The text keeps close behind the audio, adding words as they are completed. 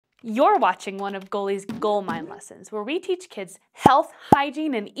You're watching one of Goalie's Goal Mind lessons, where we teach kids health,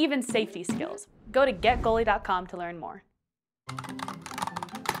 hygiene, and even safety skills. Go to getgoalie.com to learn more.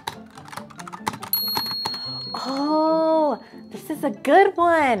 Oh, this is a good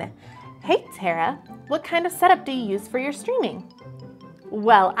one. Hey, Tara, what kind of setup do you use for your streaming?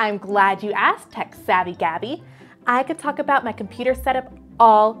 Well, I'm glad you asked, Tech Savvy Gabby. I could talk about my computer setup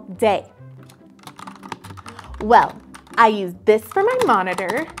all day. Well, I use this for my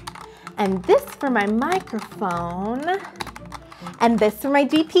monitor, and this for my microphone, and this for my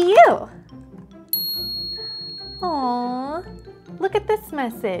GPU. Aww, look at this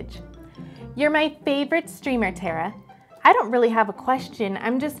message. You're my favorite streamer, Tara. I don't really have a question,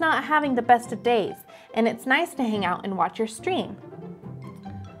 I'm just not having the best of days, and it's nice to hang out and watch your stream.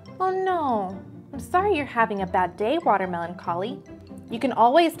 Oh no, I'm sorry you're having a bad day, Watermelon Collie. You can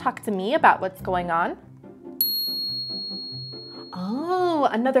always talk to me about what's going on. Oh,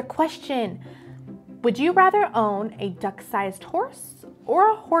 another question. Would you rather own a duck-sized horse or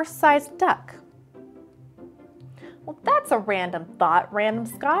a horse-sized duck? Well, that's a random thought, Random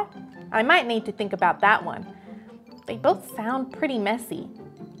Scott. I might need to think about that one. They both sound pretty messy.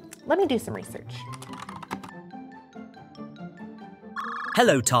 Let me do some research.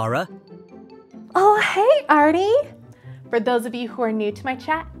 Hello, Tara. Oh, hey, Artie. For those of you who are new to my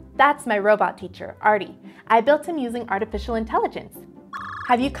chat, that's my robot teacher, Artie. I built him using artificial intelligence.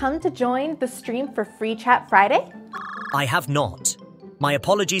 Have you come to join the stream for Free Chat Friday? I have not. My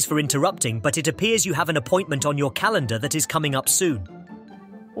apologies for interrupting, but it appears you have an appointment on your calendar that is coming up soon.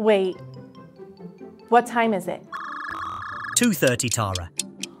 Wait, what time is it? 2:30, Tara.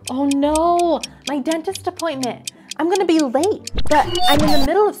 Oh no, my dentist appointment. I'm gonna be late, but I'm in the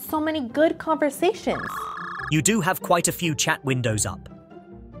middle of so many good conversations. You do have quite a few chat windows up.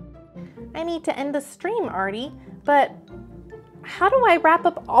 I need to end the stream, Artie, but how do I wrap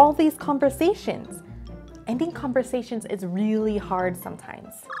up all these conversations? Ending conversations is really hard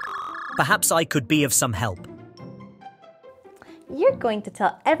sometimes. Perhaps I could be of some help. You're going to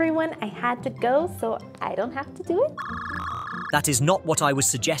tell everyone I had to go so I don't have to do it? That is not what I was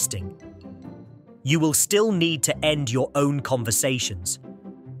suggesting. You will still need to end your own conversations.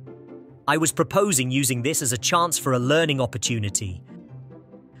 I was proposing using this as a chance for a learning opportunity.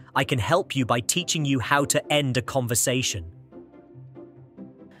 I can help you by teaching you how to end a conversation.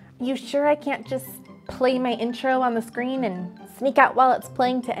 You sure I can't just play my intro on the screen and sneak out while it's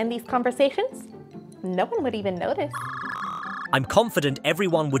playing to end these conversations? No one would even notice. I'm confident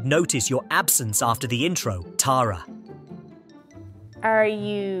everyone would notice your absence after the intro, Tara. Are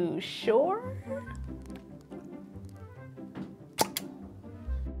you sure?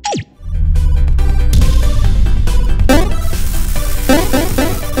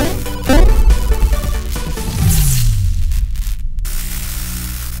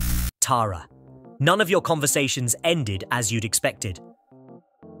 Tara, none of your conversations ended as you'd expected.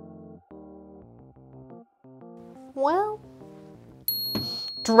 Well,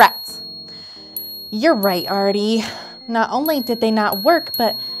 drats. You're right, Artie. Not only did they not work,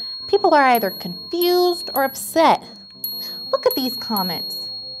 but people are either confused or upset. Look at these comments.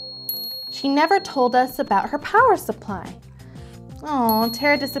 She never told us about her power supply. Oh,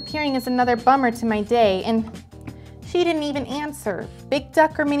 Tara disappearing is another bummer to my day, and she didn't even answer. Big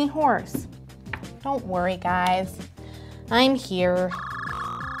duck or mini horse? Don't worry, guys. I'm here.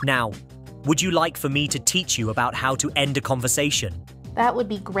 Now, would you like for me to teach you about how to end a conversation? That would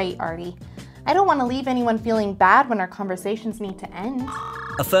be great, Artie. I don't want to leave anyone feeling bad when our conversations need to end.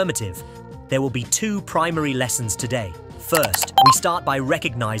 Affirmative. There will be 2 primary lessons today. First, we start by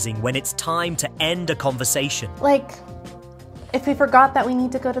recognizing when it's time to end a conversation. Like, if we forgot that we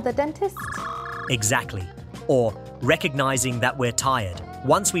need to go to the dentist? Exactly. Or recognizing that we're tired.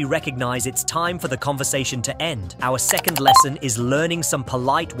 Once we recognize it's time for the conversation to end, our second lesson is learning some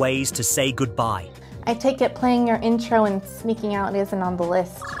polite ways to say goodbye. I take it playing your intro and sneaking out isn't on the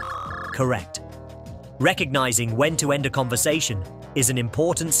list. Correct. Recognizing when to end a conversation is an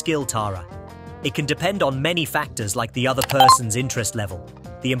important skill, Tara. It can depend on many factors like the other person's interest level,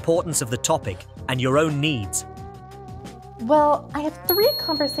 the importance of the topic, and your own needs. Well, I have 3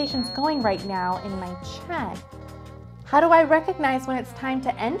 conversations going right now in my chat. How do I recognize when it's time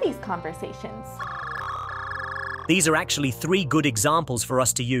to end these conversations? These are actually 3 good examples for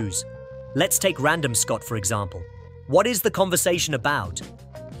us to use. Let's take Random Scott, for example. What is the conversation about?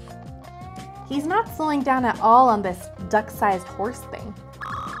 He's not slowing down at all on this duck-sized horse thing.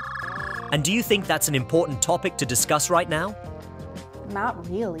 And do you think that's an important topic to discuss right now? Not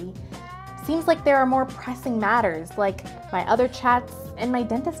really. Seems like there are more pressing matters, like my other chats and my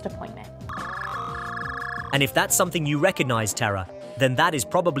dentist appointment. And if that's something you recognize, Tara, then that is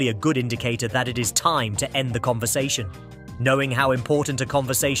probably a good indicator that it is time to end the conversation. Knowing how important a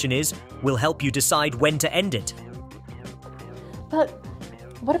conversation is will help you decide when to end it. But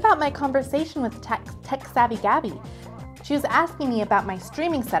what about my conversation with tech-savvy Gabby? She was asking me about my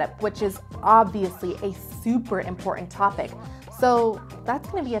streaming setup, which is obviously a super important topic. So that's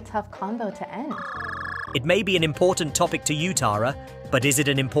going to be a tough convo to end. It may be an important topic to you, Tara, but is it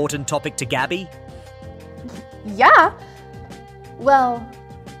an important topic to Gabby? Yeah. Well,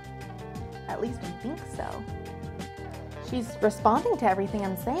 at least I think so. She's responding to everything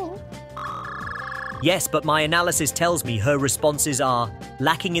I'm saying. Yes, but my analysis tells me her responses are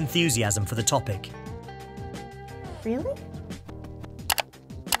lacking enthusiasm for the topic. Really?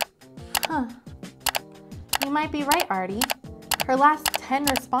 Huh. You might be right, Artie. Her last 10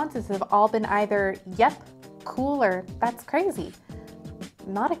 responses have all been either, yep, cool, or that's crazy.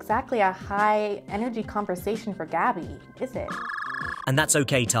 Not exactly a high energy conversation for Gabby, is it? And that's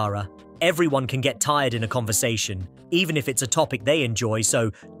okay, Tara. Everyone can get tired in a conversation, even if it's a topic they enjoy,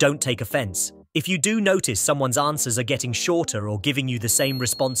 so don't take offense. If you do notice someone's answers are getting shorter or giving you the same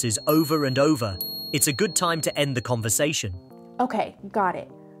responses over and over, it's a good time to end the conversation. Okay, got it.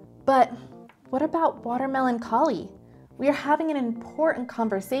 But what about Watermelon Collie? We are having an important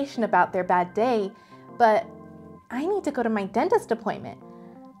conversation about their bad day, but I need to go to my dentist appointment.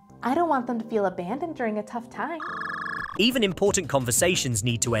 I don't want them to feel abandoned during a tough time. Even important conversations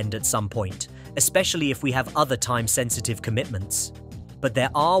need to end at some point, especially if we have other time-sensitive commitments. But there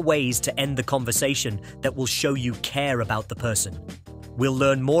are ways to end the conversation that will show you care about the person. We'll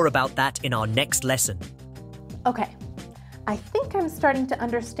learn more about that in our next lesson. Okay, I think I'm starting to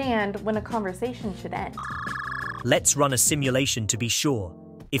understand when a conversation should end. Let's run a simulation to be sure.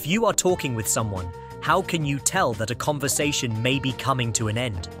 If you are talking with someone, how can you tell that a conversation may be coming to an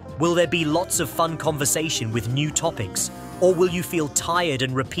end? Will there be lots of fun conversation with new topics? Or will you feel tired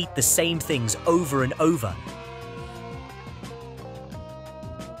and repeat the same things over and over?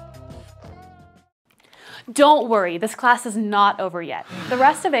 Don't worry, this class is not over yet. The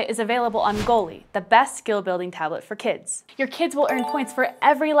rest of it is available on Goalie, the best skill building tablet for kids. Your kids will earn points for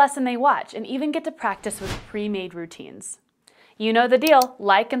every lesson they watch and even get to practice with pre-made routines. You know the deal,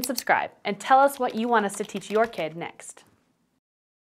 like and subscribe, and tell us what you want us to teach your kid next.